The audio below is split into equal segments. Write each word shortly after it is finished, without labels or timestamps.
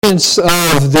inhabitants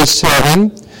of this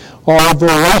heaven are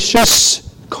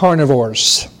voracious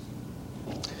carnivores.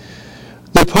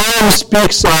 The poem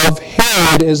speaks of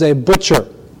Herod as a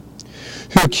butcher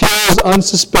who kills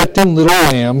unsuspecting little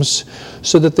lambs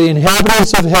so that the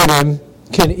inhabitants of heaven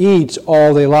can eat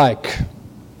all they like.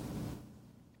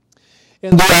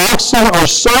 And the oxen are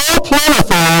so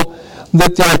plentiful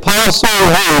that the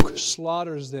Apostle Luke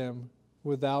slaughters them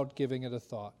without giving it a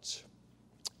thought.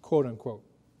 Quote unquote.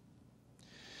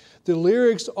 The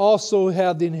lyrics also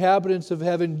have the inhabitants of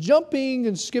heaven jumping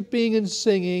and skipping and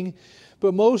singing,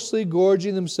 but mostly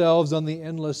gorging themselves on the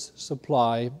endless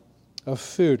supply of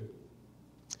food.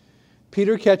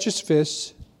 Peter catches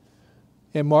fish,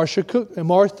 and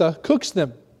Martha cooks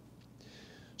them.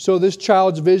 So this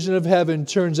child's vision of heaven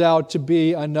turns out to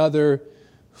be another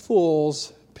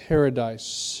fool's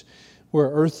paradise,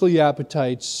 where earthly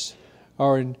appetites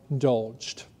are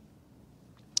indulged.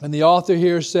 And the author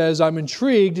here says, I'm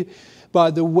intrigued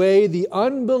by the way the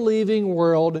unbelieving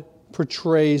world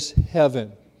portrays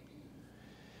heaven.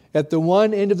 At the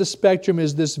one end of the spectrum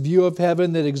is this view of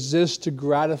heaven that exists to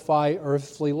gratify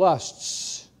earthly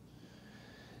lusts.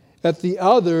 At the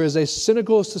other is a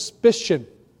cynical suspicion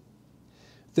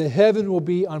that heaven will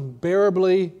be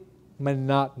unbearably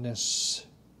monotonous.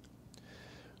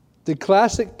 The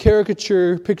classic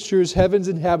caricature pictures heaven's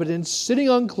inhabitants sitting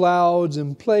on clouds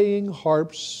and playing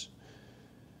harps.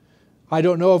 I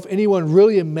don't know if anyone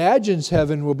really imagines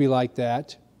heaven will be like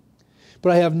that,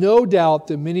 but I have no doubt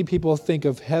that many people think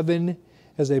of heaven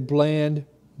as a bland,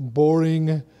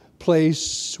 boring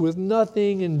place with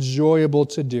nothing enjoyable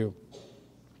to do.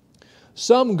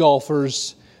 Some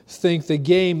golfers think the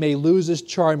game may lose its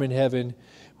charm in heaven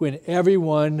when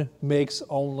everyone makes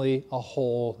only a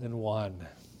hole in one.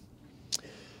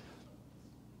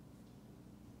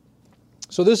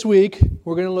 So this week,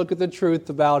 we're going to look at the truth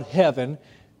about heaven.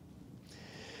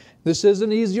 This is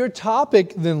an easier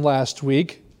topic than last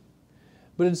week,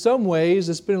 but in some ways,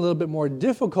 it's been a little bit more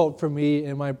difficult for me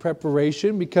in my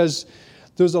preparation because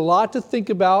there's a lot to think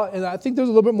about, and I think there's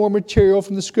a little bit more material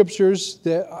from the Scriptures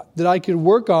that I could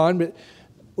work on, but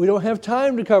we don't have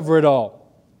time to cover it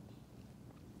all.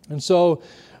 And so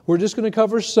we're just going to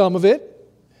cover some of it.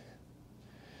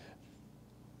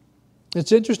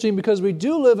 It's interesting because we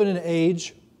do live in an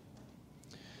age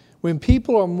when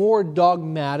people are more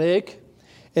dogmatic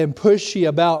and pushy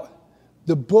about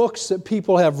the books that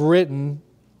people have written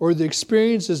or the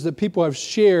experiences that people have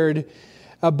shared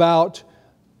about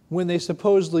when they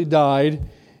supposedly died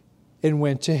and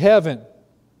went to heaven.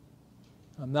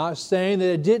 I'm not saying that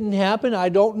it didn't happen. I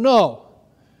don't know.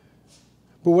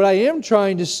 But what I am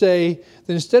trying to say,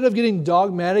 that instead of getting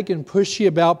dogmatic and pushy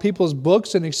about people's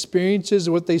books and experiences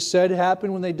of what they said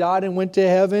happened when they died and went to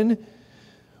heaven,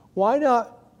 why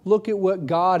not look at what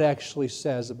God actually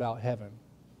says about heaven?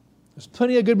 There's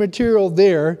plenty of good material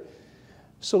there,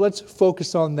 so let's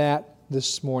focus on that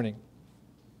this morning.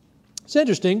 It's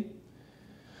interesting.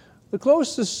 The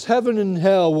closest heaven and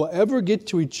hell will ever get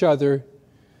to each other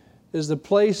is the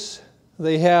place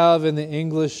they have in the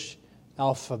English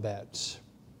alphabet.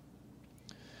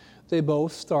 They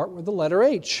both start with the letter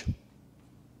H.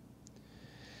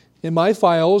 In my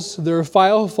files, their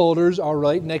file folders are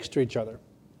right next to each other.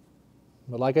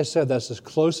 But like I said, that's as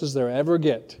close as they'll ever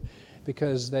get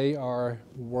because they are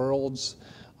worlds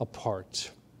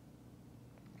apart.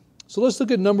 So let's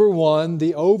look at number one,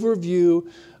 the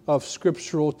overview of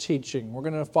scriptural teaching. We're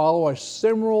going to follow a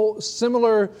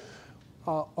similar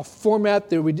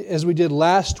format as we did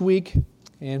last week.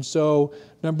 And so,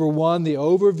 number one, the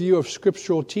overview of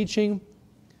scriptural teaching.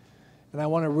 And I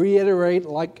want to reiterate,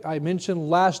 like I mentioned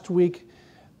last week,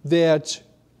 that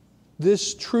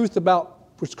this truth about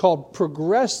what's called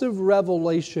progressive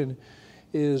revelation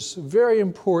is very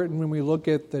important when we look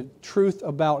at the truth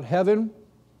about heaven.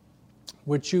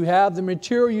 Which you have, the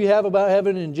material you have about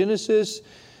heaven in Genesis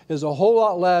is a whole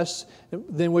lot less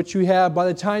than what you have. By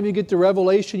the time you get to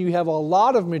Revelation, you have a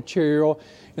lot of material.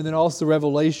 And then also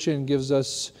Revelation gives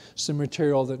us some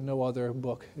material that no other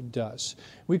book does.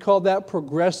 We call that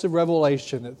progressive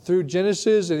revelation. That through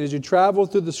Genesis and as you travel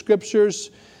through the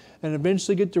Scriptures and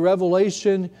eventually get to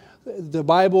Revelation, the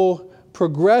Bible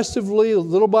progressively,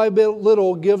 little by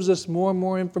little, gives us more and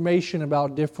more information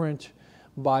about different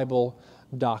Bible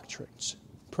doctrines.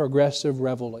 Progressive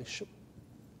revelation.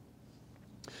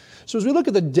 So as we look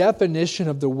at the definition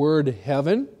of the word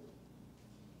heaven,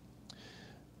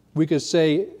 we could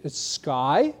say it's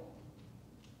sky,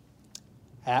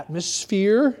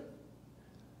 atmosphere.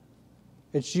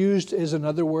 It's used as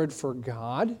another word for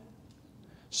God,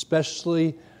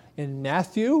 especially In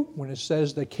Matthew, when it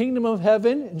says the kingdom of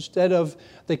heaven instead of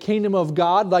the kingdom of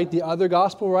God like the other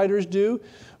gospel writers do,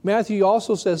 Matthew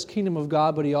also says kingdom of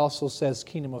God, but he also says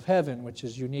kingdom of heaven, which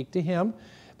is unique to him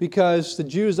because the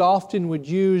Jews often would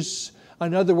use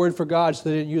another word for God, so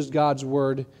they didn't use God's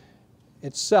word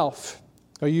itself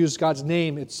or use God's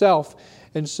name itself.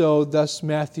 And so thus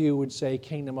Matthew would say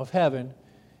kingdom of heaven.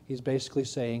 He's basically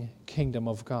saying kingdom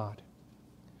of God.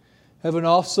 Heaven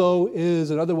also is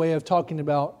another way of talking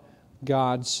about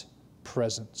God's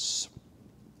presence.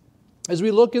 As we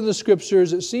look in the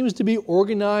Scriptures, it seems to be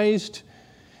organized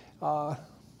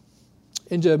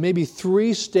into maybe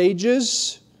 3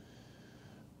 stages,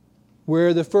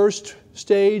 where the first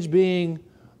stage being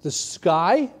the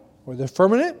sky or the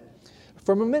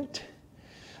firmament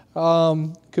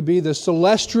could be the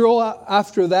celestial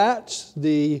after that,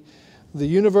 the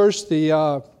universe,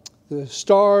 the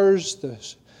stars,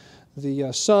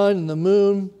 the sun and the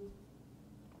moon.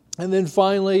 And then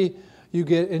finally, you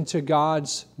get into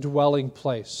God's dwelling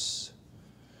place.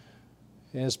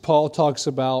 As Paul talks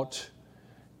about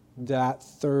that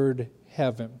third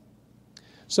heaven.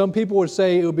 Some people would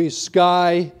say it would be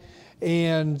sky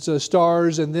and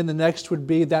stars, and then the next would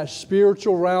be that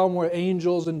spiritual realm where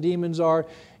angels and demons are,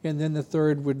 and then the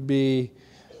third would be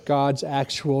God's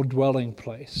actual dwelling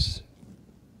place.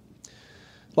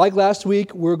 Like last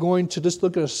week, we're going to just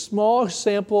look at a small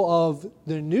sample of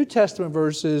the New Testament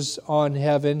verses on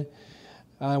heaven.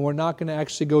 We're not going to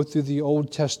actually go through the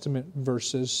Old Testament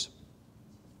verses.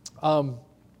 You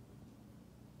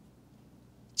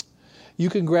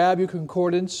can grab your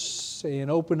concordance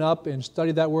and open up and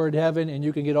study that word heaven, and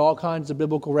you can get all kinds of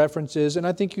biblical references, and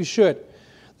I think you should.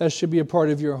 That should be a part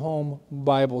of your home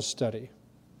Bible study.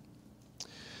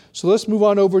 So let's move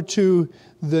on over to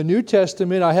the New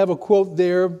Testament. I have a quote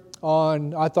there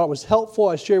I thought was helpful.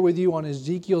 I share with you on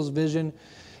Ezekiel's vision.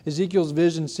 Ezekiel's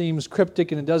vision seems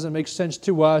cryptic and it doesn't make sense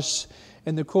to us.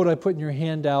 And the quote I put in your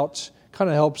handout kind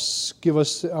of helps give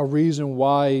us a reason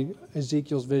why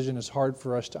Ezekiel's vision is hard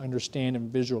for us to understand and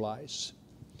visualize.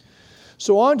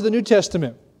 So on to the New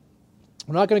Testament.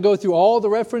 I'm not going to go through all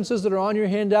the references that are on your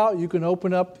handout. You can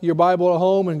open up your Bible at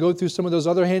home and go through some of those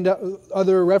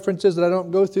other references that I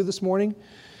don't go through this morning.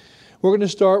 We're going to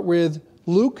start with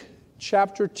Luke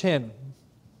chapter 10.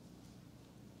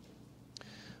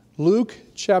 Luke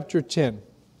chapter 10.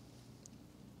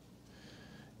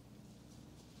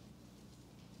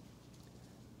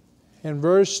 And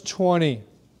verse 20.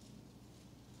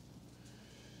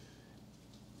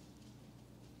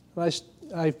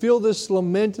 I feel this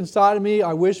lament inside of me.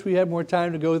 I wish we had more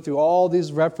time to go through all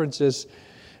these references.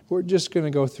 We're just going to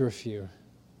go through a few.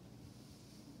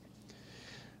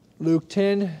 Luke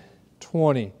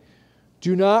 10:20.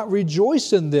 Do not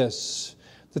rejoice in this,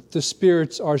 that the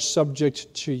spirits are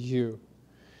subject to you,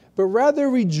 but rather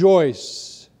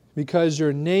rejoice because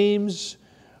your names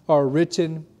are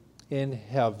written in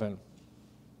heaven.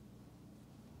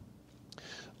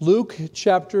 Luke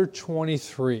chapter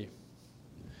 23.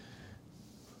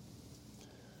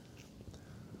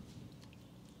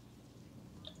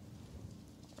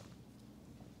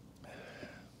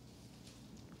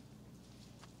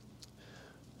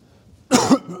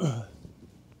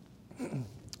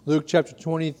 Luke chapter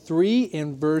 23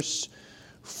 and verse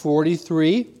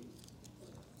 43.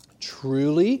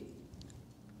 Truly,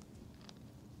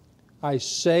 I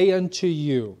say unto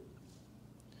you,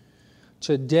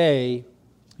 today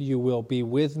you will be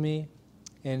with me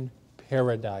in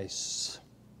paradise.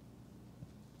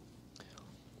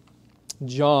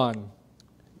 John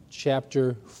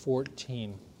chapter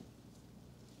 14.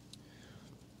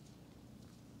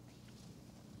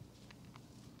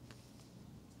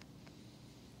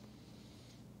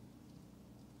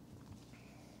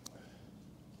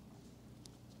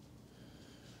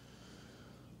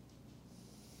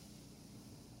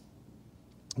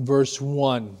 Verse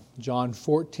 1, John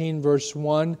 14, verse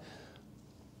 1,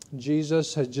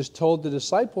 Jesus has just told the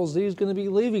disciples that He's going to be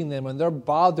leaving them, and they're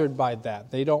bothered by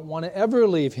that. They don't want to ever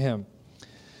leave Him.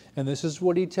 And this is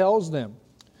what He tells them.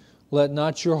 Let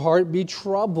not your heart be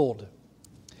troubled.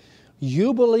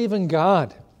 You believe in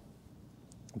God.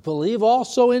 Believe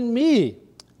also in me.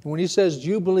 And when He says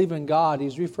you believe in God,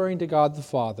 He's referring to God the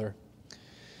Father.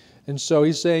 And so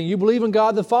He's saying, you believe in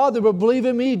God the Father, but believe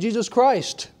in me, Jesus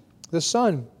Christ, the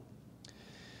Son.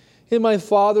 In my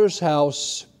Father's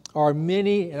house are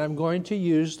many, and I'm going to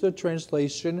use the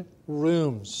translation,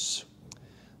 rooms.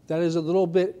 That is a little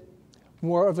bit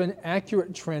more of an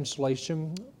accurate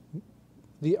translation.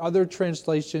 The other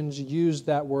translations use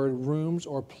that word rooms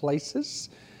or places.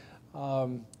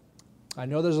 I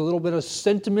know there's a little bit of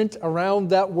sentiment around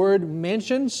that word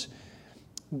mansions,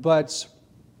 but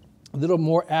A little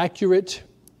more accurate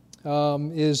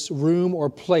is room or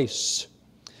place.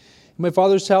 In my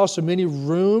Father's house are many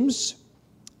rooms.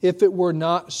 If it were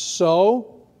not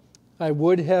so, I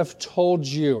would have told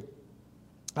you.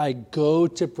 I go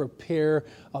to prepare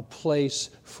a place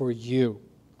for you.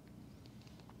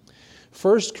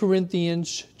 1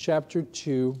 Corinthians chapter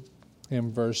 2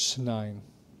 and verse 9.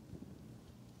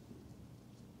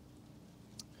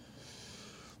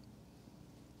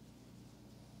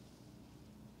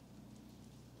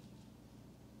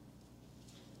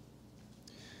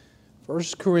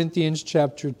 First Corinthians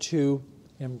chapter 2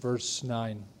 and verse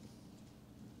 9.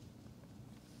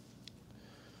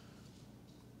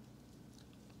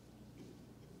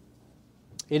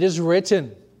 It is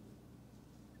written.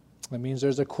 That means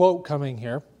there's a quote coming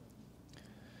here.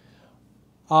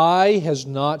 Eye has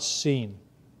not seen,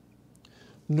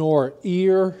 nor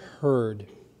ear heard,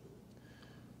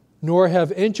 nor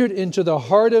have entered into the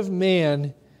heart of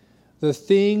man the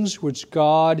things which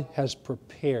God has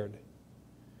prepared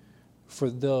for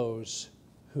those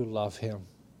who love Him.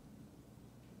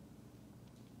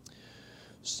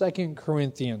 2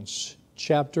 Corinthians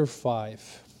chapter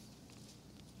 5.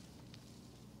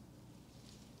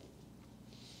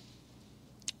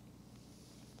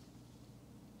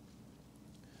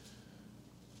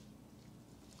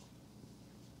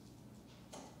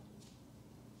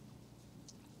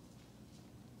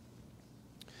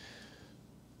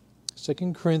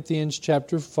 Second Corinthians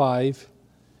chapter 5,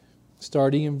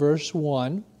 starting in verse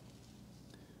 1.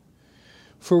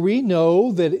 For we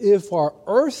know that if our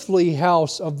earthly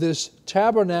house of this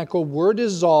tabernacle were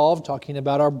dissolved, talking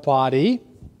about our body,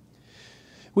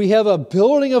 we have a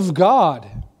building of God,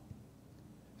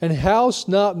 an house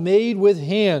not made with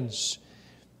hands,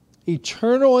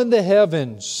 eternal in the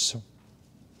heavens.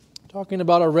 Talking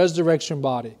about our resurrection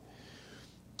body.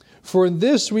 For in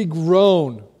this we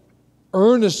groan,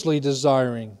 earnestly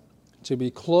desiring to be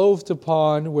clothed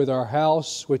upon with our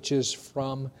house which is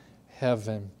from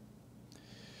heaven.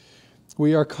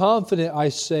 We are confident, I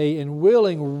say, and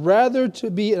willing rather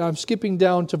to be, and I'm skipping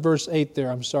down to verse 8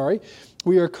 there, I'm sorry.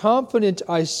 We are confident,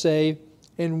 I say,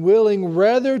 and willing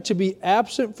rather to be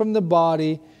absent from the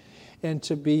body and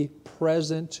to be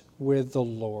present with the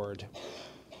Lord.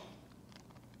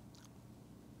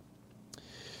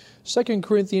 2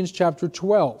 Corinthians chapter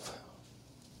 12.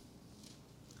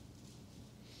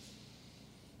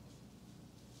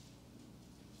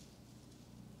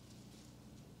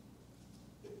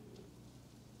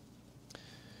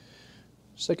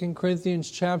 Second Corinthians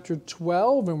chapter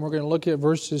 12, and we're going to look at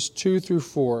verses 2 through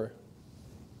 4.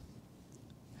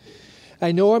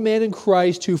 I know a man in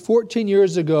Christ who 14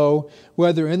 years ago,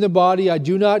 whether in the body I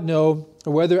do not know,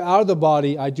 or whether out of the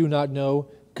body I do not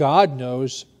know, God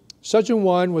knows, such a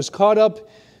one was caught up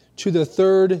to the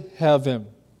third heaven.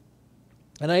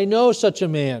 And I know such a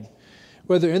man,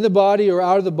 whether in the body or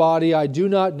out of the body I do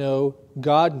not know,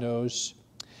 God knows,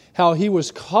 how he was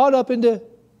caught up into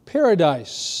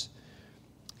paradise,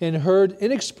 and heard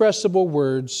inexpressible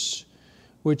words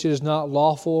which it is not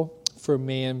lawful for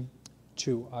man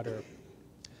to utter.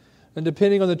 And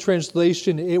depending on the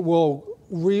translation, it will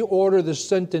reorder the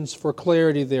sentence for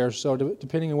clarity there. So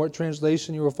depending on what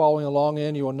translation you were following along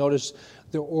in, you will notice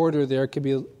the order there could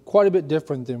be quite a bit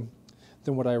different than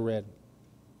what I read.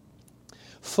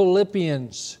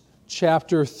 Philippians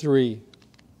chapter 3.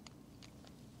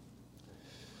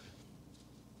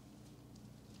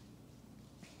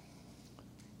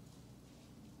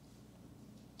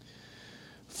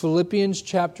 Philippians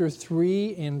chapter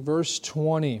 3 and verse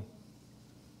 20.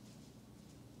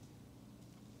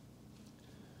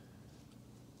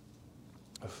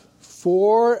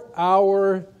 For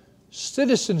our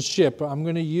citizenship, I'm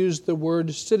going to use the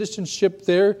word citizenship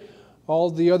there. All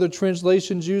the other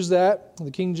translations use that. The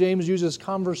King James uses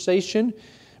conversation,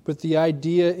 but the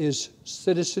idea is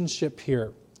citizenship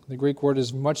here. The Greek word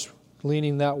is much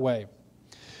leaning that way.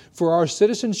 For our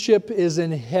citizenship is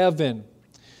in heaven,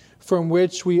 from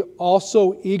which we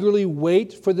also eagerly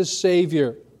wait for the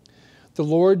Savior, the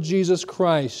Lord Jesus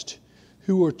Christ,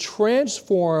 who will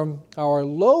transform our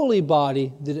lowly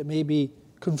body that it may be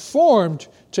conformed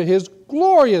to His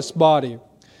glorious body,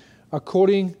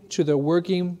 according to the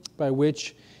working by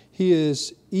which He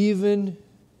is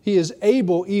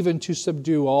able even to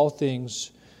subdue all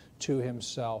things to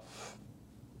Himself.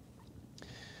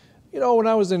 You know, when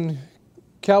I was in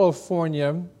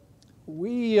California,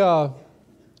 we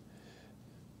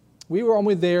were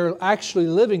only there, actually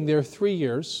living there 3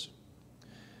 years.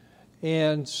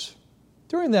 And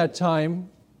during that time,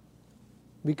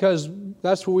 because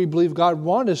that's what we believe God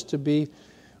wanted us to be,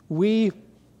 we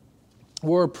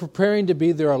were preparing to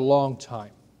be there a long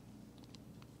time.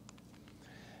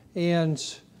 And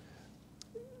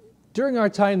during our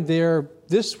time there,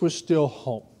 this was still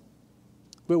home.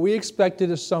 But we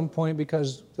expected at some point,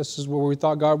 because this is where we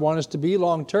thought God wanted us to be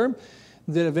long term,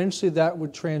 that eventually that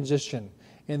would transition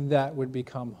and that would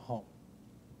become home.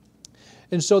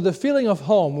 And so the feeling of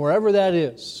home, wherever that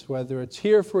is, whether it's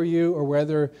here for you or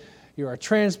whether you're a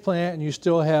transplant and you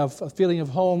still have a feeling of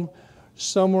home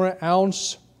somewhere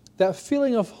else, that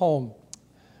feeling of home,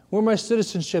 where my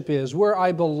citizenship is, where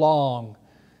I belong.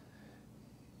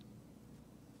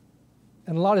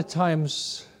 And a lot of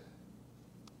times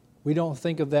we don't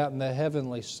think of that in the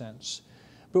heavenly sense.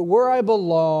 But where I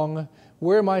belong,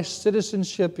 where my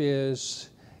citizenship is,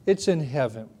 it's in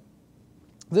heaven.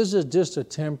 This is just a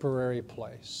temporary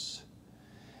place.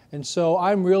 And so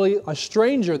I'm really a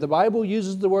stranger. The Bible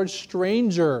uses the word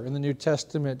stranger in the New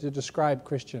Testament to describe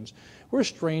Christians. We're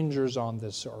strangers on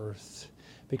this earth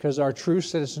because our true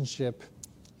citizenship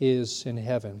is in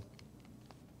heaven.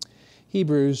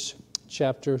 Hebrews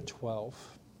chapter 12.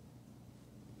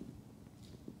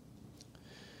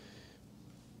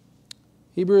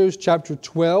 Hebrews chapter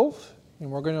 12, and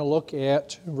we're going to look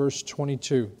at verse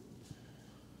 22.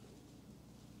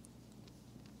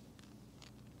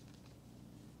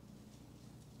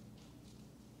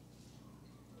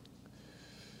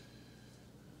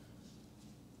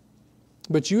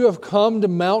 But you have come to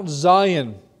Mount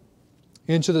Zion,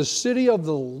 into the city of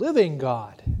the living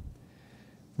God,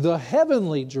 the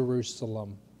heavenly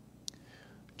Jerusalem,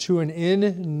 to an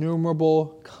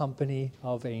innumerable company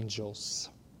of angels.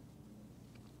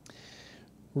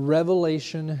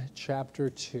 Revelation chapter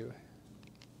 2.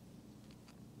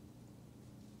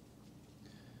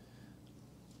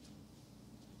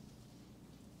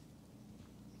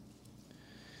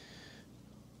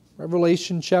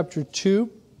 Revelation chapter 2,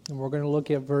 and we're going to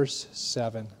look at verse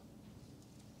 7.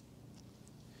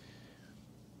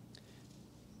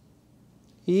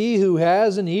 He who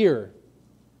has an ear,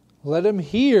 let him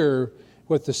hear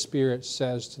what the Spirit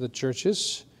says to the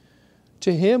churches.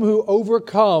 To him who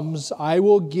overcomes, I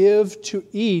will give to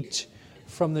eat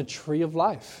from the tree of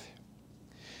life,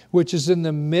 which is in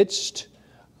the midst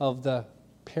of the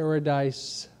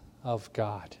paradise of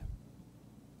God.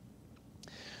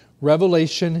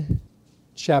 Revelation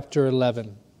chapter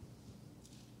 11.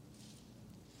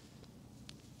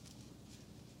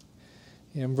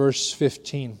 In verse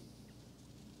 15.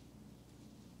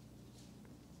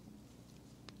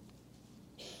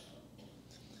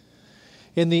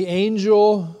 And the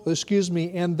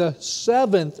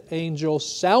seventh angel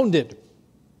sounded.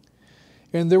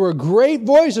 And there were great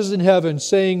voices in heaven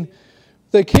saying,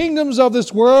 the kingdoms of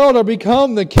this world are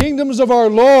become the kingdoms of our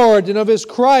Lord and of His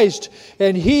Christ,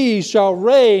 and He shall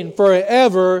reign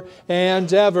forever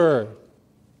and ever.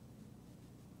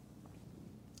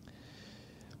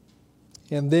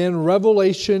 And then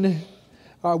Revelation,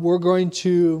 we're going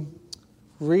to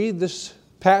read this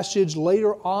passage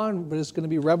later on, but it's going to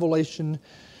be Revelation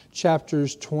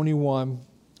chapters 21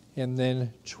 and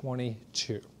then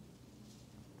 22.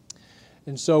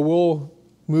 And so we'll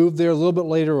move there a little bit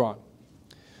later on.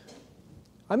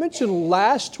 I mentioned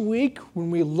last week when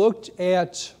we looked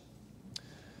at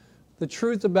the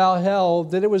truth about hell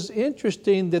that it was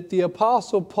interesting that the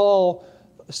Apostle Paul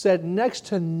said next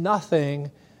to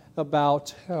nothing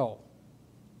about hell.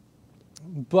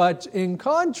 But in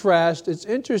contrast, it's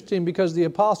interesting because the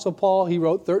Apostle Paul, he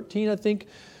wrote 13, I think,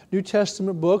 New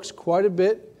Testament books, quite a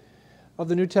bit of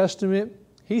the New Testament.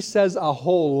 He says a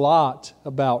whole lot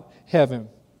about heaven.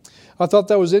 I thought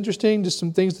that was interesting, just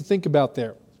some things to think about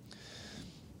there.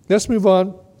 Let's move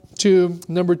on to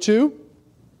number 2,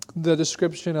 the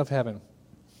description of heaven.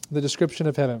 The description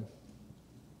of heaven.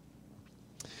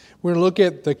 We're going to look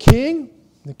at the king,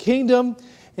 the kingdom,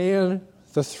 and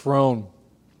the throne.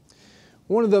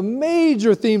 One of the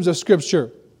major themes of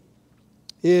Scripture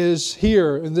is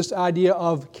here in this idea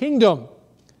of kingdom.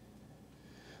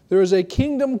 There is a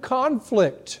kingdom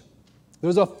conflict.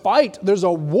 There's a fight. There's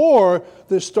a war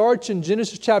that starts in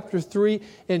Genesis chapter 3,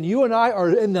 and you and I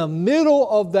are in the middle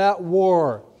of that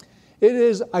war. It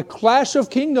is a clash of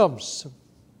kingdoms.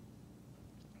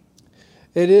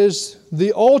 It is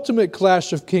the ultimate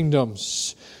clash of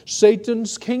kingdoms.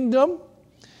 Satan's kingdom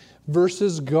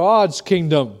versus God's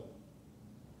kingdom.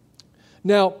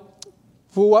 Now,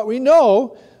 for what we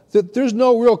know, that there's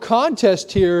no real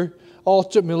contest here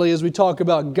ultimately as we talk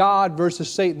about God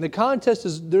versus Satan. The contest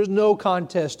is, there's no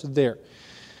contest there.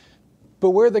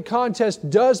 But where the contest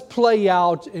does play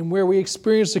out and where we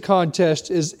experience the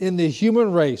contest is in the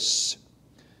human race.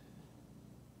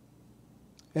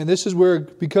 And this is where,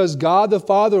 because God the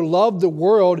Father loved the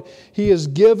world, He has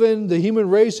given the human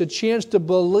race a chance to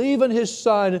believe in His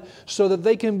Son so that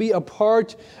they can be a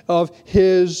part of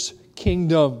His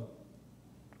kingdom.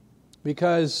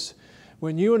 Because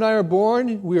when you and I are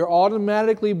born, we are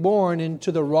automatically born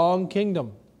into the wrong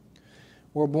kingdom.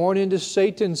 We're born into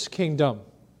Satan's kingdom.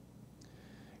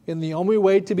 And the only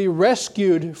way to be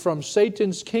rescued from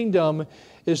Satan's kingdom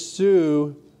is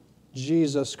through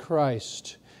Jesus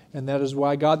Christ. And that is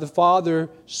why God the Father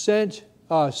sent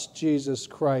us Jesus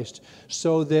Christ.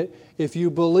 So that if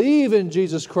you believe in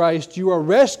Jesus Christ, you are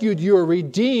rescued, you are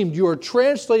redeemed, you are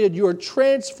translated, you are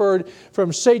transferred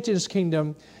from Satan's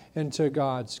kingdom into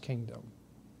God's kingdom.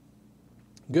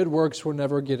 Good works will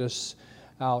never get us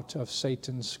out of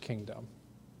Satan's kingdom.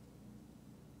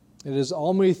 It is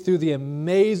only through the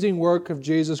amazing work of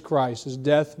Jesus Christ, His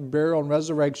death, burial, and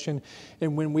resurrection,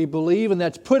 and when we believe and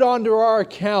that's put onto our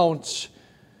account,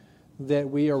 that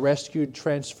we are rescued,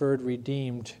 transferred,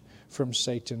 redeemed from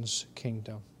Satan's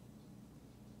kingdom.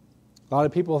 A lot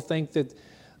of people think that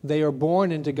they are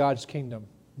born into God's kingdom,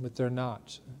 but they're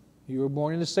not. You were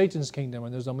born into Satan's kingdom,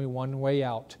 and there's only one way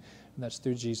out, and that's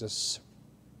through Jesus.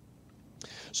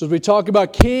 So as we talk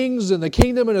about kings and the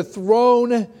kingdom and a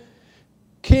throne,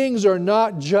 kings are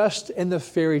not just in the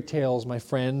fairy tales, my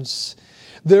friends.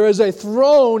 There is a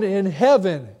throne in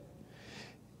heaven,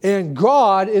 and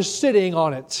God is sitting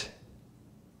on it.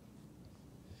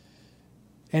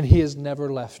 And He has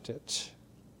never left it.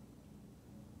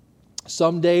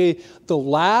 Someday, the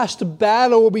last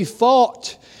battle will be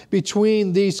fought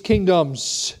between these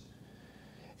kingdoms.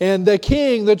 And the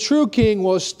king, the true king,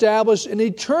 will establish an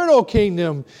eternal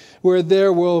kingdom where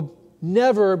there will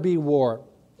never be war.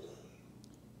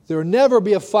 There will never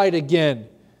be a fight again.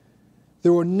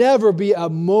 There will never be a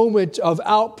moment of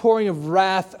outpouring of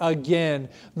wrath again.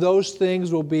 Those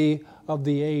things will be of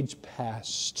the age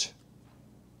past.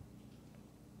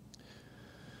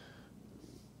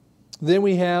 Then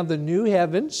we have the new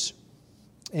heavens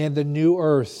and the new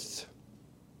earth.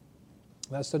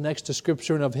 That's the next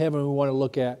description of heaven we want to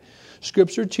look at.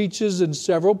 Scripture teaches in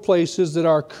several places that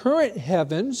our current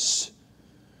heavens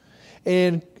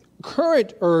and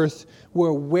current earth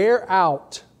will wear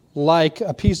out like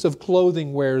a piece of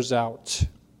clothing wears out.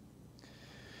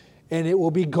 And it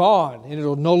will be gone, and it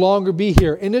will no longer be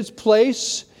here. In its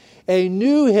place, a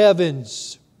new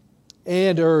heavens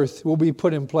and earth will be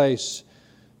put in place.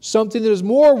 Something that is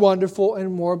more wonderful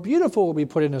and more beautiful will be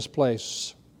put in its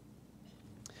place.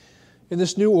 In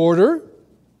this new order,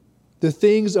 the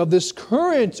things of this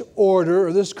current order,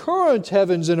 or this current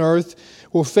heavens and earth,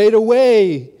 will fade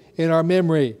away in our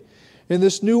memory. In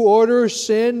this new order,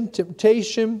 sin,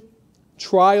 temptation,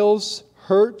 trials,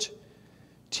 hurt,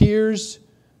 tears,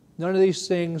 none of these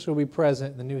things will be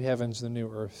present in the new heavens and the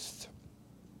new earth.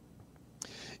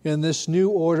 In this new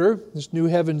order, this new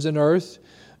heavens and earth,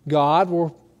 God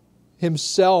will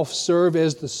Himself serve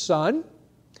as the sun,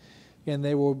 and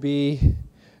there will be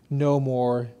no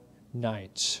more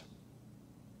night.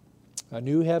 A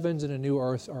new heavens and a new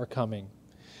earth are coming.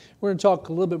 We're going to talk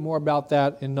a little bit more about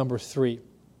that in number 3.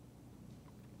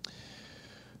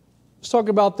 Let's talk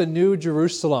about the New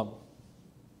Jerusalem.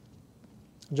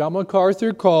 John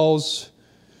MacArthur calls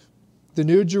the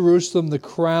New Jerusalem the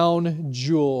crown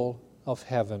jewel of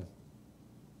heaven.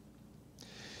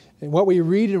 And what we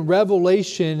read in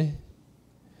Revelation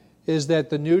is that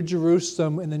the New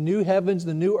Jerusalem and the new heavens,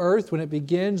 the new earth, when it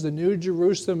begins, the New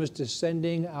Jerusalem is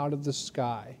descending out of the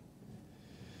sky.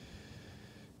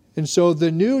 And so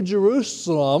the New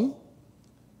Jerusalem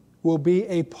will be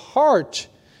a part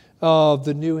of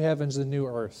the new heavens, the new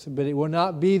earth. But it will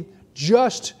not be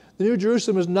just, the New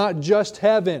Jerusalem is not just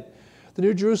heaven. The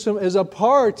New Jerusalem is a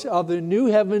part of the new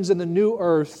heavens and the new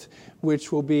earth,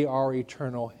 which will be our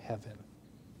eternal heaven.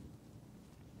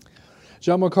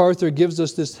 John MacArthur gives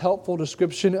us this helpful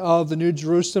description of the New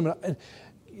Jerusalem.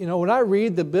 You know, when I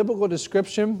read the biblical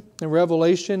description in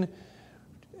Revelation,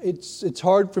 it's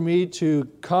hard for me to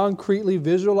concretely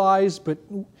visualize, but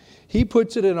he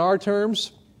puts it in our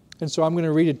terms, and so I'm going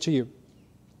to read it to you.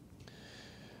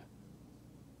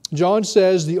 John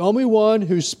says, "The only one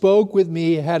who spoke with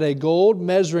me had a gold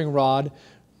measuring rod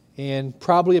and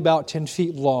probably about 10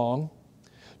 feet long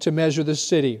to measure the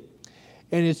city,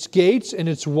 and its gates and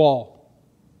its wall.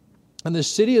 And the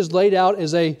city is laid out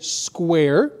as a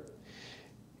square,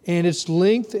 and its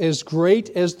length as great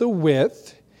as the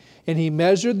width. And he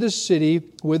measured the city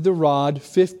with the rod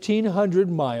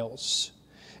 1,500 miles.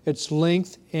 Its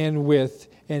length and width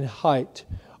and height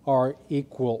are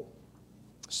equal."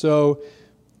 So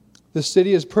The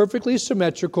city is perfectly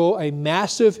symmetrical, a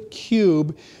massive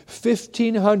cube,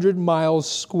 1,500 miles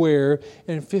square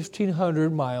and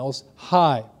 1,500 miles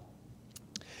high.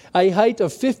 A height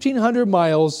of 1,500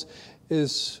 miles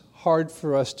is hard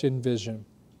for us to envision.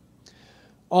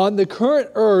 On the current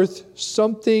Earth,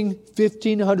 something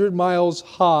 1,500 miles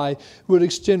high would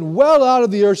extend well out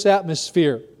of the Earth's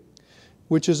atmosphere,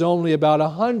 which is only about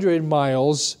 100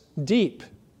 miles deep.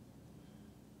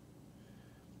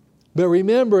 But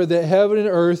remember that heaven and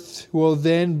earth will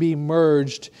then be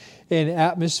merged, and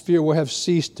atmosphere will have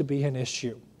ceased to be an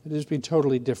issue. It will be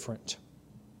totally different.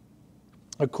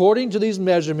 According to these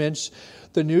measurements,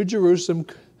 the New Jerusalem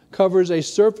covers a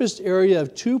surface area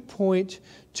of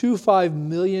 2.25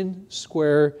 million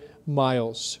square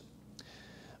miles.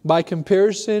 By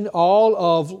comparison, all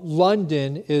of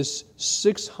London is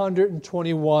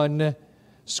 621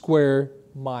 square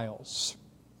miles.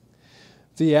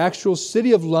 The actual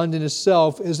city of London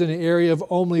itself is in an area of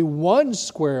only 1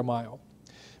 square mile,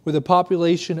 with a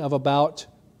population of about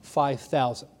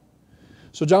 5,000.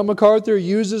 So John MacArthur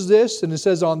uses this, and it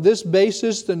says, on this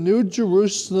basis, the New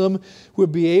Jerusalem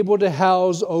would be able to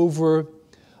house over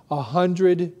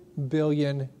 100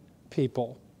 billion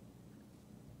people.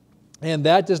 And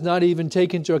that does not even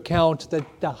take into account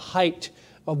the height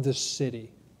of the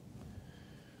city.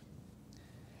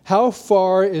 How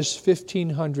far is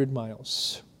 1,500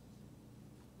 miles?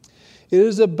 It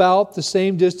is about the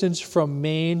same distance from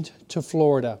Maine to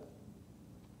Florida.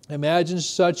 Imagine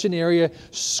such an area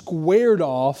squared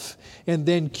off and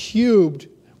then cubed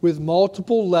with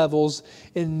multiple levels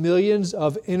in millions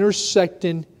of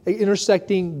intersecting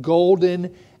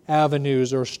golden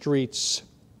avenues or streets.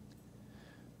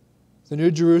 The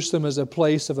New Jerusalem is a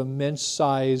place of immense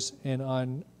size and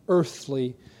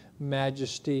unearthly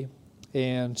majesty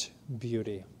and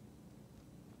beauty.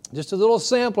 Just a little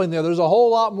sampling there. There's a whole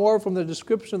lot more from the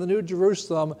description of the New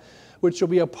Jerusalem, which will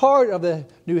be a part of the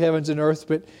new heavens and earth,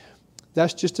 but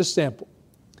that's just a sample.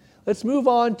 Let's move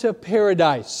on to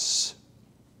paradise.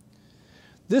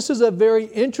 This is a very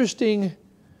interesting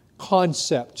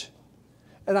concept,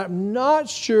 and I'm not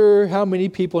sure how many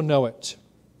people know it.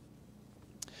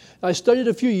 I studied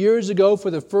a few years ago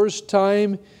for the first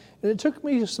time, and it took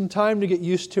me some time to get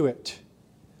used to it.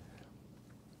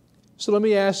 So let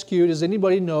me ask you, does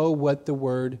anybody know what the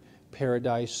word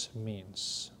paradise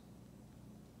means?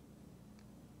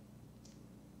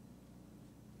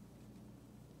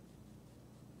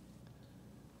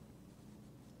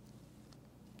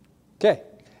 Okay,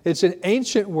 it's an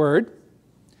ancient word,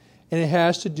 and it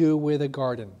has to do with a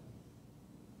garden.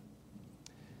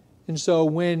 And so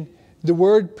when the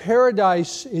word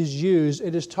paradise is used,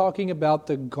 it is talking about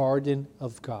the garden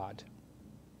of God.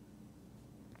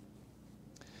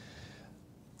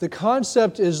 The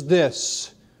concept is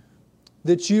this,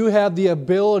 that you have the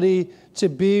ability to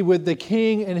be with the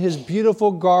King in His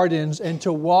beautiful gardens and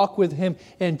to walk with Him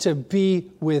and to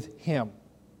be with Him.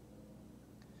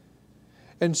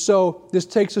 And so this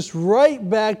takes us right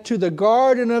back to the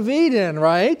Garden of Eden,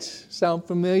 right? Sound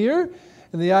familiar?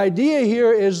 And the idea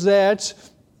here is that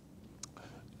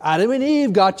Adam and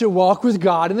Eve got to walk with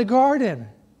God in the garden.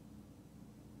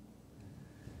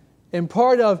 And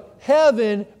part of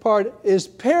heaven, part is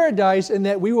paradise, in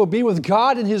that we will be with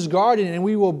God in His garden and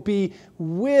we will be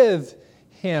with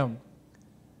Him.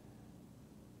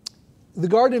 The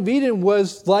Garden of Eden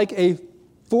was like a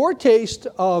foretaste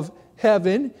of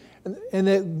heaven, and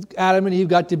that Adam and Eve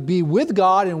got to be with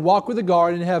God and walk with the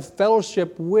garden and have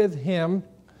fellowship with Him.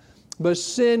 But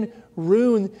sin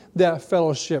ruined that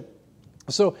fellowship.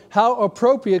 So how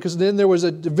appropriate, because then there was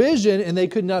a division and they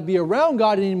could not be around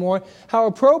God anymore, how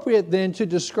appropriate then to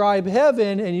describe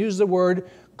heaven and use the word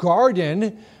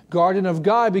garden of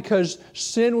God, because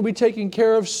sin will be taken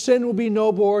care of, sin will be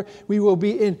no more, we will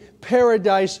be in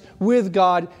paradise with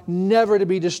God, never to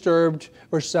be disturbed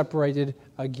or separated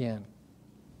again.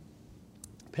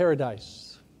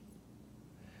 Paradise.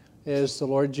 As the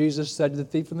Lord Jesus said to the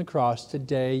thief on the cross,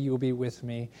 today you will be with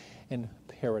me in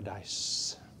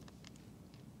paradise.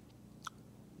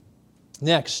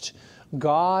 Next,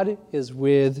 God is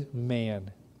with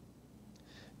man.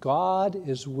 God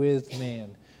is with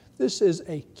man. This is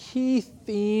a key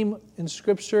theme in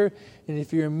Scripture. And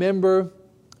if you remember,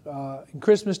 in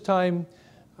Christmas time,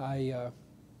 I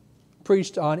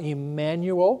preached on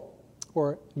Emmanuel,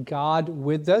 or God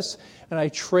with us. And I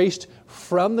traced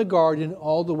from the garden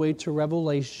all the way to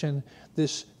Revelation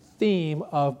this theme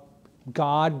of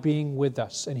God being with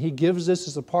us. And He gives this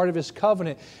as a part of His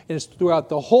covenant. And it's throughout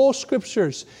the whole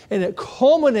Scriptures. And it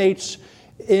culminates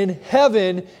in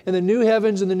heaven, in the new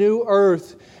heavens and the new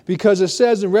earth. Because it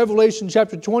says in Revelation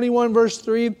chapter 21, verse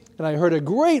 3, and I heard a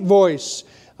great voice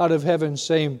out of heaven,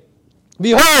 saying,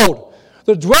 Behold,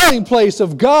 the dwelling place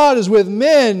of God is with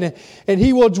men, and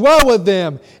He will dwell with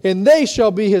them, and they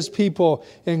shall be His people,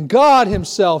 and God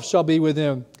Himself shall be with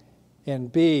them,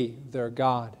 and be their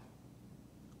God.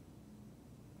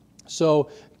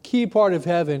 So, key part of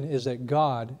heaven is that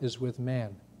God is with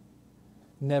man,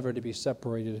 never to be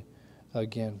separated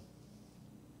again.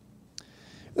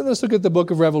 Then let's look at the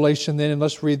book of Revelation then, and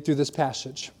let's read through this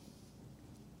passage.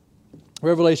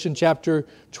 Revelation chapter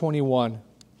 21.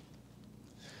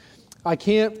 I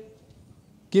can't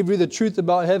give you the truth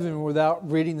about heaven without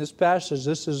reading this passage.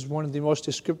 This is one of the most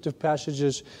descriptive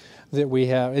passages that we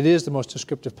have. It is the most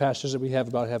descriptive passage that we have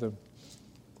about heaven.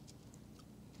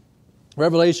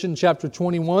 Revelation chapter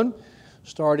 21,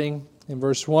 starting in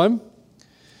verse 1.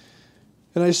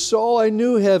 And I saw a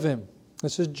new heaven.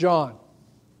 This is John.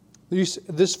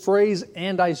 This phrase,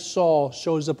 and I saw,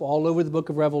 shows up all over the book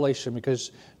of Revelation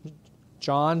because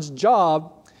John's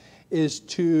job is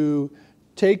to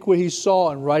take what he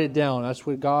saw and write it down. That's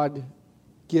what God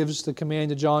gives the command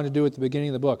to John to do at the beginning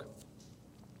of the book.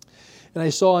 And I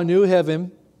saw a new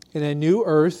heaven and a new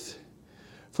earth,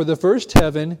 for the first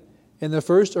heaven and the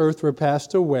first earth were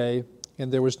passed away,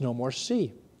 and there was no more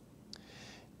sea.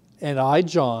 And I,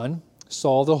 John,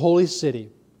 saw the holy city,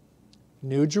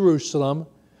 New Jerusalem,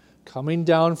 coming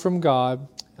down from God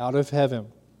out of heaven,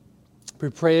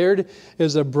 prepared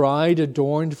as a bride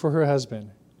adorned for her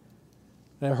husband.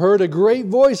 And I heard a great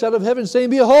voice out of heaven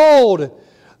saying, Behold,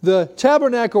 the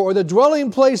tabernacle or the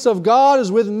dwelling place of God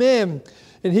is with men,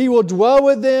 and He will dwell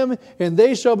with them, and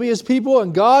they shall be His people,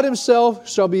 and God Himself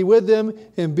shall be with them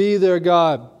and be their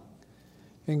God.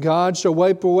 And God shall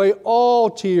wipe away all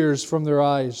tears from their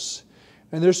eyes,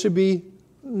 and there shall be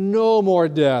no more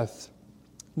death,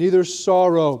 neither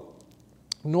sorrow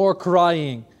nor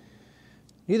crying,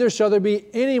 neither shall there be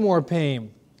any more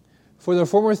pain, for the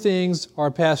former things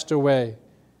are passed away.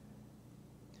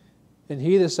 And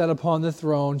He that sat upon the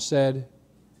throne said,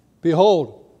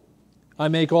 Behold, I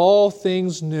make all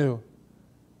things new.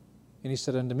 And He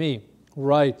said unto me,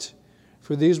 Write,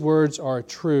 for these words are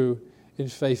true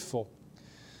and faithful.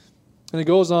 And it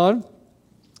goes on,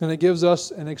 and it gives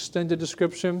us an extended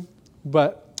description,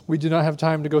 but we do not have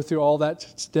time to go through all that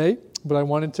today, but I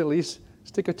wanted to at least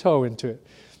stick a toe into it.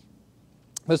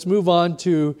 Let's move on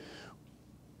to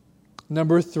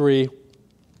number 3.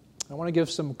 I want to give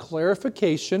some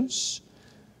clarifications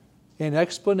and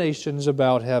explanations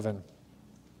about heaven.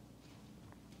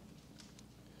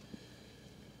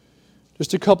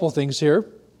 Just a couple things here.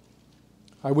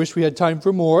 I wish we had time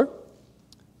for more.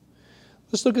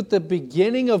 Let's look at the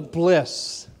beginning of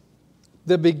bliss.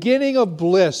 The beginning of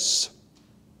bliss.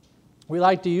 We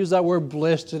like to use that word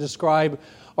bliss to describe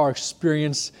our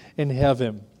experience in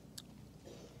heaven.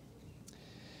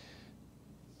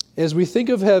 As we think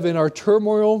of heaven, our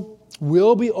turmoil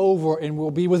will be over and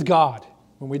we'll be with God.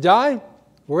 When we die,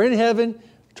 we're in heaven,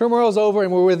 turmoil is over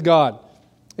and we're with God.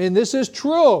 And this is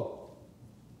true.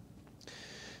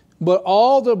 But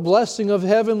all the blessing of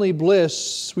heavenly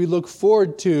bliss we look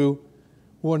forward to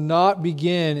will not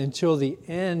begin until the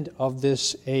end of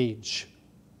this age.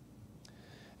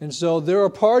 And so there are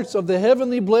parts of the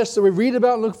heavenly bliss that we read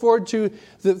about and look forward to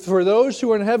that for those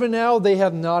who are in heaven now, they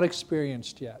have not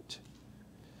experienced yet.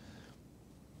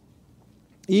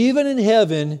 Even in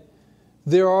heaven,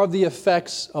 there are the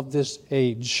effects of this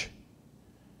age.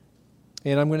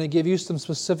 And I'm going to give you some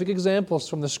specific examples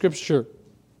from the Scripture.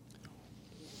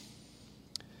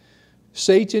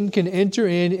 Satan can enter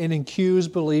in and accuse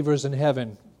believers in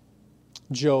heaven.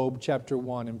 Job chapter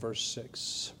 1 and verse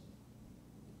 6.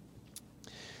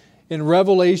 In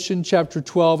Revelation chapter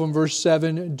 12 and verse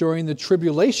 7, during the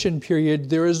tribulation period,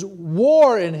 there is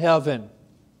war in heaven.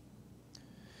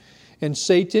 And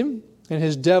Satan and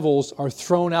his devils are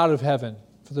thrown out of heaven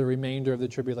for the remainder of the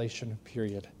tribulation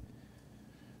period.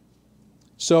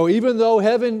 So even though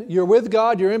heaven, you're with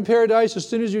God, you're in paradise as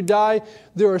soon as you die,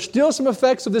 there are still some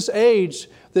effects of this age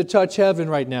that touch heaven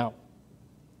right now.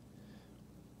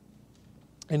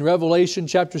 In Revelation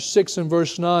chapter 6 and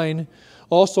verse 9,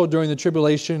 also during the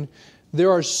tribulation,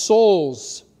 there are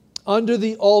souls under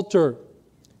the altar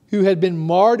who had been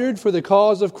martyred for the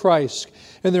cause of Christ.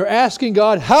 And they're asking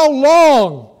God, how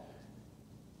long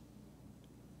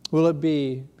will it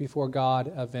be before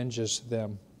God avenges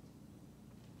them?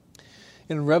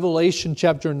 In Revelation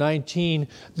chapter 19,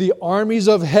 the armies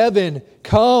of heaven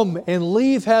come and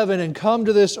leave heaven and come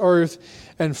to this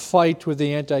earth and fight with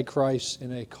the Antichrist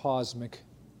in a cosmic,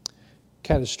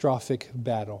 catastrophic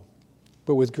battle,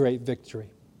 but with great victory.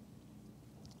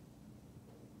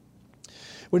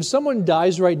 When someone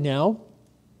dies right now,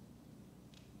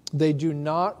 they do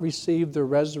not receive the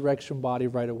resurrection body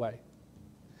right away.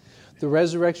 The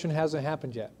resurrection hasn't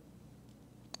happened yet.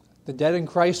 The dead in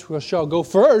Christ shall go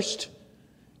first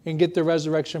and get the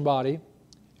resurrection body,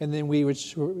 and then we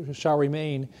which shall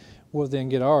remain will then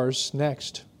get ours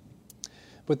next.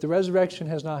 But the resurrection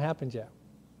has not happened yet.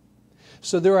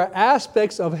 So there are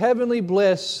aspects of heavenly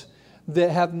bliss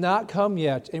that have not come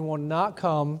yet and will not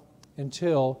come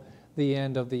until the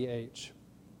end of the age.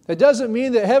 That doesn't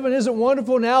mean that heaven isn't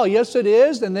wonderful now. Yes, it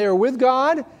is, and they are with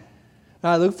God. And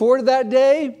I look forward to that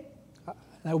day.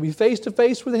 I will be face to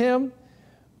face with Him.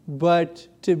 But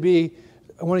I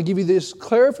want to give you this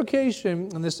clarification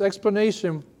and this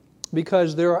explanation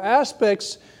because there are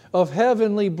aspects of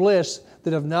heavenly bliss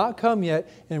that have not come yet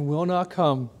and will not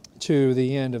come to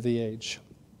the end of the age.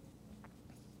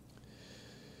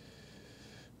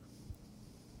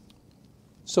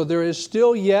 So there is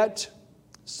still yet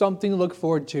something to look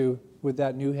forward to with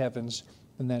that new heavens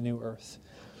and that new earth.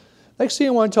 Next thing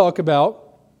I want to talk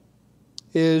about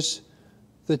is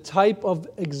the type of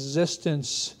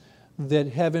existence that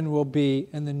heaven will be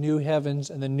in the new heavens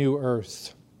and the new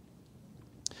earth.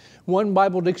 One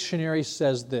Bible dictionary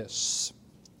says this: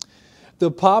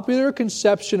 the popular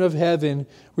conception of heaven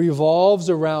revolves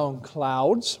around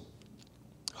clouds,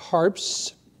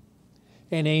 harps,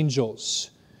 and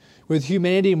angels, with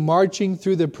humanity marching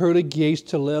through the pearly gates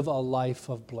to live a life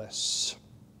of bliss.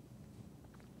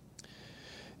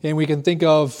 And we can think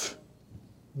of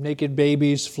naked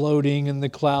babies floating in the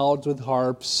clouds with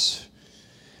harps,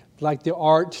 like the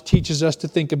art teaches us to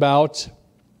think about.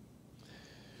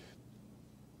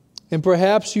 And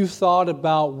perhaps you've thought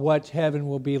about what heaven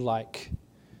will be like,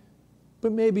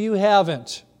 but maybe you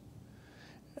haven't.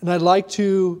 And I'd like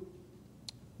to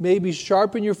maybe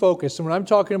sharpen your focus. And when I'm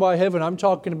talking about heaven, I'm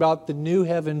talking about the new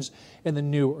heavens and the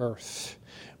new earth.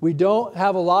 We don't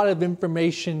have a lot of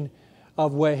information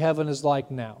of what heaven is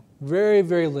like now. Very,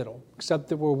 very little, except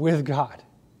that we're with God.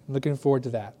 I'm looking forward to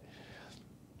that.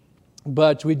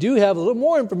 But we do have a little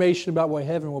more information about what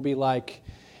heaven will be like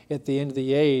at the end of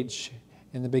the age,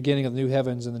 in the beginning of the new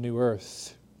heavens and the new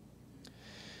earth.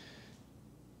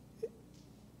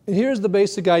 And here's the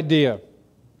basic idea.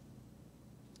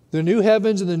 The new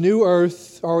heavens and the new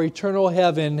earth, our eternal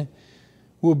heaven,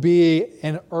 will be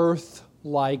an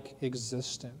earth-like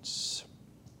existence.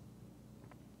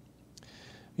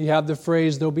 You have the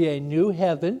phrase, there'll be a new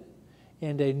heaven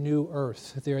and a new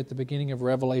earth, there at the beginning of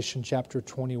Revelation chapter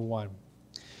 21.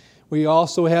 We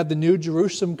also have the new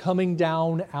Jerusalem coming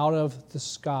down out of the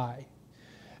sky.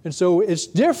 And so it's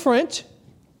different.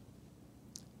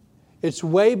 It's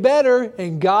way better,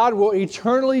 and God will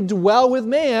eternally dwell with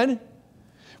man.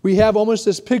 We have almost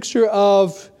this picture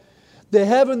of the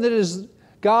heaven that is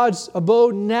God's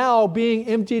abode now being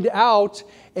emptied out,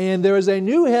 and there is a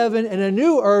new heaven and a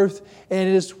new earth, and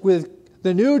it is with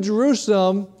the new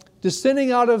Jerusalem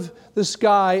descending out of the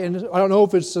sky. And I don't know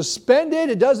if it's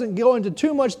suspended. It doesn't go into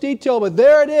too much detail, but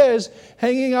there it is,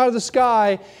 hanging out of the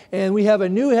sky. And we have a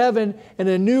new heaven and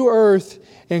a new earth,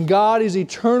 and God is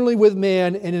eternally with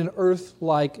man in an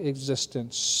earth-like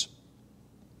existence.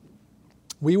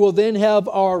 We will then have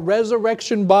our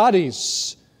resurrection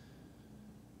bodies.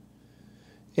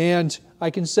 And I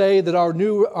can say that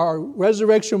our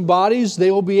resurrection bodies,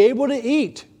 they will be able to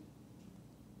eat.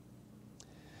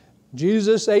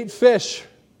 Jesus ate fish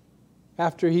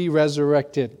after He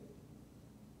resurrected.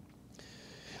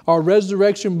 Our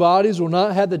resurrection bodies will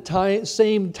not have the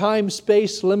same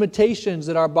time-space limitations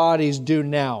that our bodies do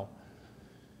now.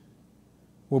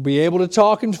 We'll be able to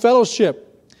talk and fellowship.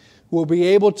 We'll be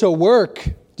able to work,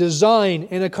 design,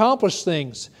 and accomplish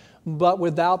things, but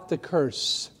without the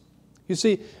curse. You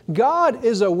see, God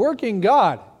is a working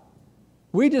God.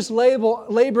 We just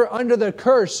labor under the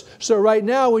curse. So right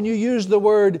now, when you use the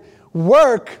word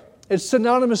work, it's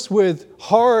synonymous with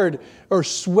hard or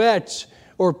sweat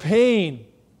or pain.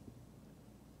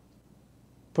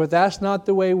 But that's not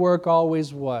the way work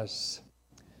always was.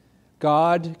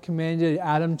 God commanded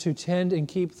Adam to tend and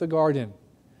keep the garden.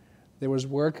 There was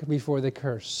work before the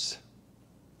curse.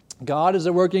 God is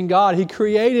a working God. He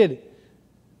created.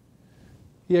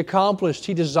 He accomplished.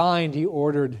 He designed. He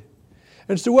ordered.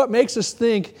 And so what makes us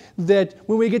think that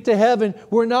when we get to heaven,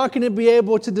 we're not going to be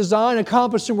able to design,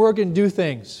 accomplish, and work and do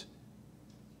things?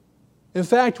 In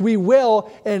fact, we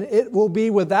will, and it will be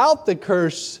without the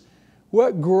curse.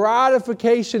 What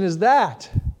gratification is that?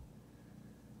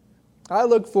 I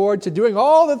look forward to doing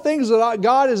all the things that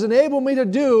God has enabled me to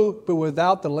do, but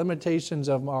without the limitations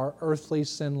of our earthly,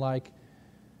 sin-like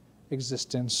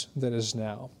existence that is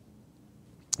now.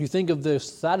 You think of the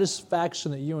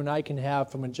satisfaction that you and I can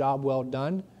have from a job well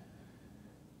done,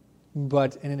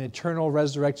 but in an eternal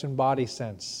resurrection body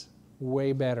sense,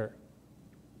 way better.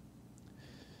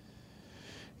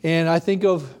 And I think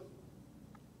of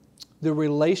the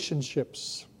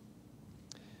relationships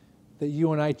that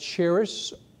you and I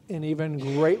cherish and even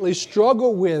greatly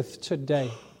struggle with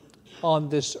today on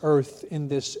this earth in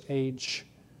this age.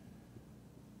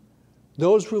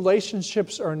 Those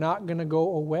relationships are not going to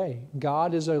go away.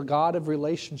 God is a God of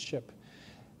relationship.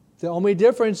 The only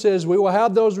difference is we will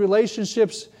have those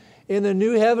relationships in the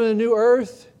new heaven and new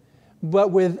earth,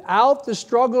 but without the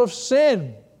struggle of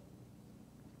sin,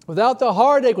 without the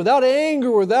heartache, without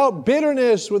anger, without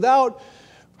bitterness, without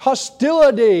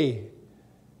hostility,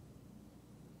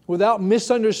 without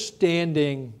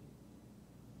misunderstanding.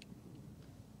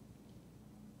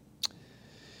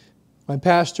 My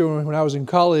pastor, when I was in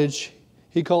college,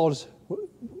 he called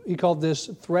this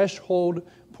threshold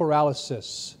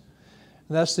paralysis.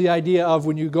 And that's the idea of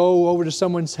when you go over to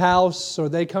someone's house or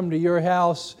they come to your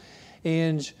house,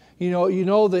 and you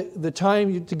know the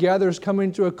time together is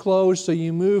coming to a close, so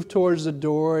you move towards the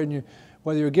door, and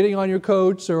whether you're getting on your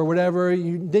coats or whatever,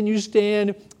 then you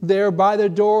stand there by the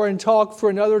door and talk for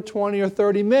another 20 or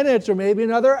 30 minutes or maybe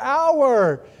another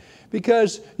hour,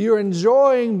 because you're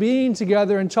enjoying being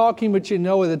together and talking, but you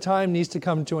know the time needs to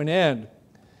come to an end.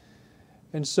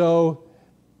 And so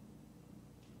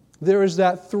there is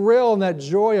that thrill and that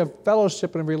joy of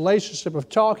fellowship and relationship, of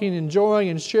talking, enjoying,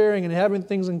 and sharing, and having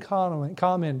things in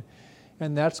common.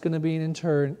 And that's going to be in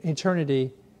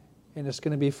eternity, and it's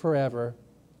going to be forever,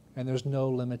 and there's no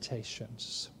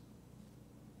limitations.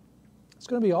 It's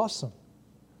going to be awesome.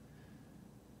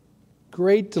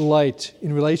 Great delight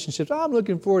in relationships. I'm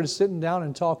looking forward to sitting down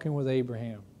and talking with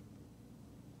Abraham.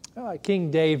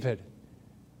 King David.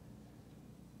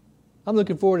 I'm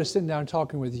looking forward to sitting down and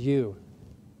talking with you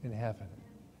in heaven.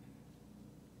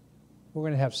 We're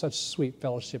going to have such sweet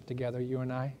fellowship together, you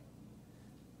and I.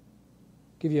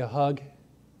 Give you a hug.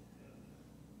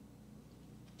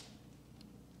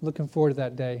 Looking forward to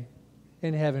that day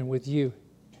in heaven with you.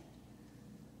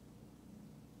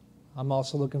 I'm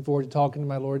also looking forward to talking to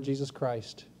my Lord Jesus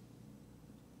Christ.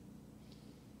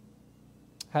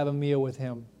 Have a meal with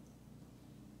Him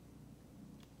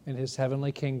in His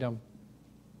heavenly kingdom.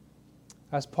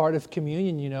 That's part of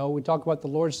communion, We talk about the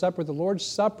Lord's Supper. The Lord's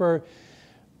Supper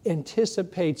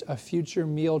anticipates a future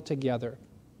meal together,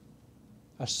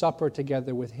 a supper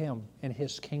together with Him in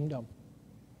His kingdom.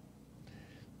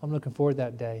 I'm looking forward to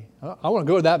that day. I want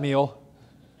to go to that meal.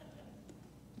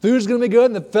 Food's going to be good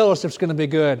and the fellowship's going to be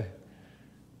good.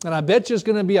 And I bet you it's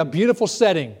going to be a beautiful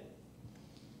setting.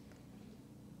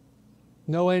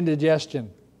 No indigestion.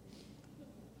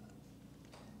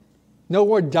 No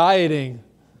more dieting.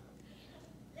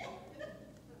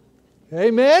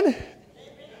 Amen?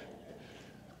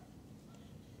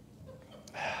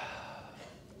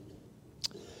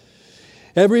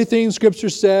 Everything Scripture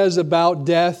says about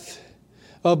death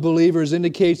of believers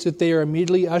indicates that they are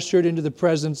immediately ushered into the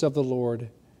presence of the Lord.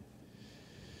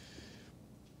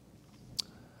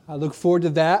 I look forward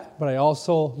to that, but I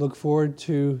also look forward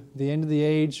to the end of the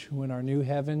age when our new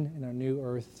heaven and our new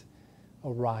earth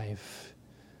arrive.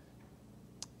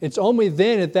 It's only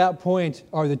then, at that point,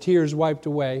 are the tears wiped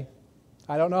away.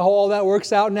 I don't know how all that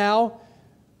works out now.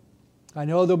 I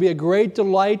know there'll be a great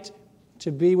delight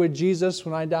to be with Jesus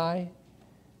when I die.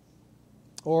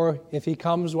 Or if He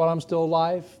comes while I'm still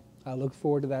alive, I look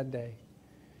forward to that day.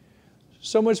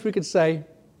 So much we could say.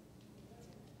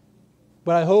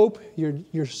 But I hope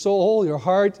your soul, your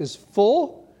heart is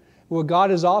full of what God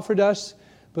has offered us.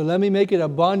 But let me make it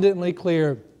abundantly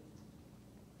clear.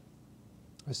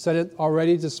 I said it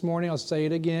already this morning. I'll say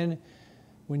it again.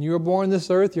 When you were born on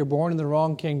this earth, you're born in the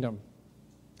wrong kingdom.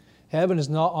 Heaven is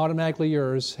not automatically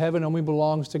yours. Heaven only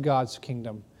belongs to God's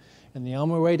kingdom. And the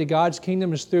only way to God's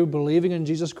kingdom is through believing in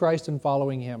Jesus Christ and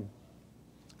following Him.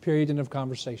 Period. End of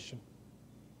conversation.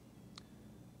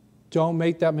 Don't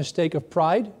make that mistake of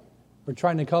pride or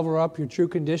trying to cover up your true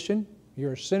condition.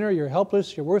 You're a sinner, you're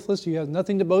helpless, you're worthless, you have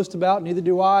nothing to boast about, neither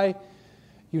do I.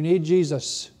 You need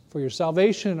Jesus for your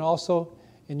salvation and also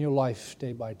in your life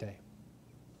day by day.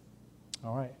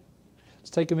 All right. Let's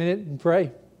take a minute and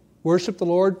pray. Worship the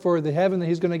Lord for the heaven that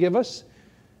He's going to give us.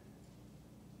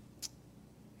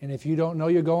 And if you don't know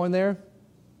you're going there,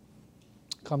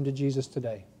 come to Jesus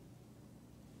today.